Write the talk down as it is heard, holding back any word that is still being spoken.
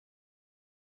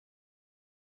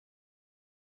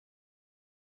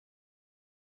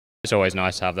It's always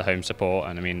nice to have the home support,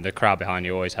 and I mean the crowd behind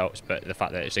you always helps, but the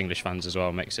fact that it's English fans as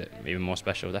well makes it even more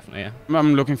special, definitely. Yeah.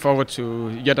 I'm looking forward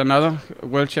to yet another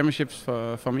World Championships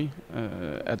for me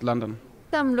at London.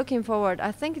 I'm looking forward.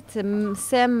 I think it's the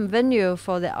same venue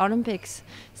for the Olympics,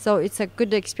 so it's a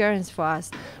good experience for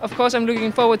us. Of course, I'm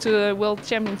looking forward to the World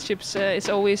Championships. It's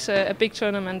always a big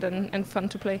tournament and fun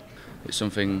to play. It's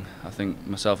something I think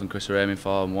myself and Chris are aiming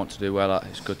for and want to do well at.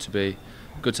 It's good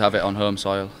to have it on home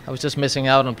soil. I was just missing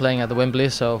out on playing at the Wembley,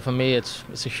 so for me it's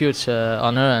a huge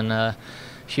honour and I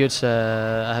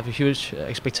have huge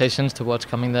expectations towards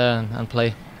coming there and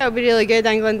play. It'll be really good.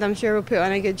 England, I'm sure, will put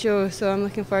on a good show, so I'm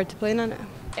looking forward to playing on it.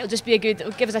 It'll just be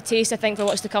it'll give us a taste, I think, for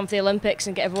what's to come for the Olympics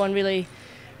and get everyone really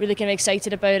kind of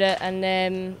excited about it.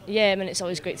 And yeah, I mean, it's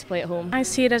always great to play at home. I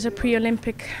see it as a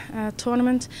pre-Olympic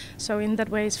tournament, so in that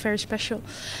way it's very special.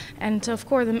 And of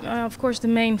course, the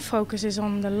main focus is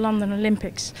on the London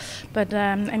Olympics. But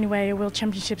anyway, World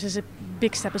Championships is a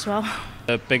big step as well.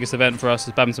 The biggest event for us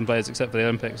as badminton players, except for the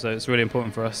Olympics, so it's really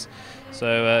important for us. So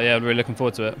yeah, I'm really looking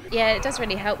forward to it. Yeah, it does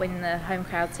really help when the home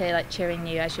crowd's here, like cheering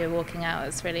you as you're walking out.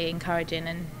 It's really encouraging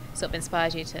and sort of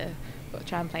inspires you to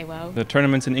try and play well. The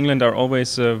tournaments in England are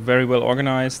always very well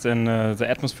organized, and the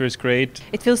atmosphere is great.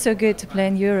 It feels so good to play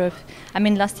in Europe. I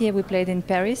mean, last year we played in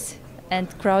Paris and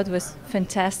the crowd was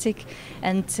fantastic,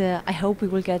 and I hope we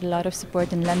will get a lot of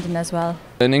support in London as well.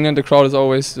 In England the crowd is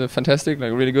always fantastic,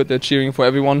 like really good. They're cheering for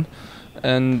everyone,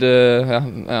 and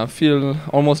I feel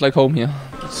almost like home here.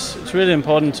 It's really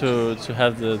important to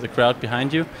have the crowd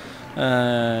behind you.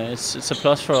 It's a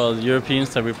plus for all the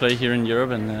Europeans that we play here in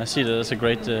Europe, and I see that as a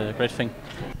great thing.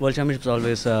 World Championships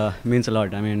always means a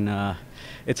lot. I mean,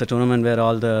 it's a tournament where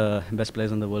all the best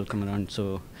players in the world come around,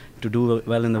 so to do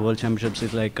well in the World Championships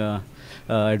is like a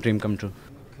dream come true.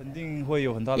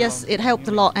 Yes, it helped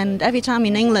a lot, and every time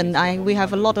in England we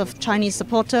have a lot of Chinese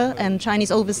supporters and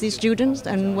Chinese overseas students,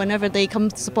 and whenever they come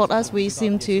to support us we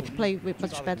seem to play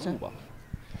much better.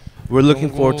 We're looking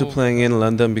forward to playing in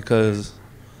London because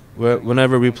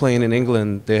whenever we play in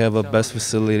England they have a best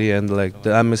facility, and like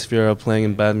the atmosphere of playing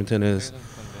in badminton is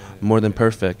more than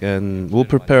perfect, and we'll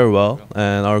prepare well,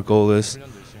 and our goal is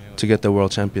to get the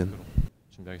world champion.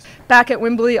 Back at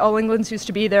Wembley, All England's used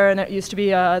to be there, and it used to be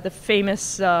the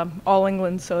famous All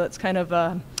England, so that's kind of,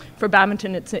 for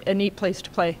badminton, it's a neat place to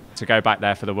play. To go back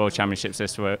there for the World Championships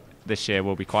this year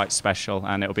will be quite special,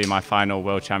 and it'll be my final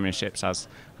World Championships as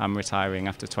I'm retiring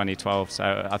after 2012,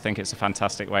 so I think it's a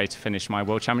fantastic way to finish my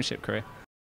World Championship career.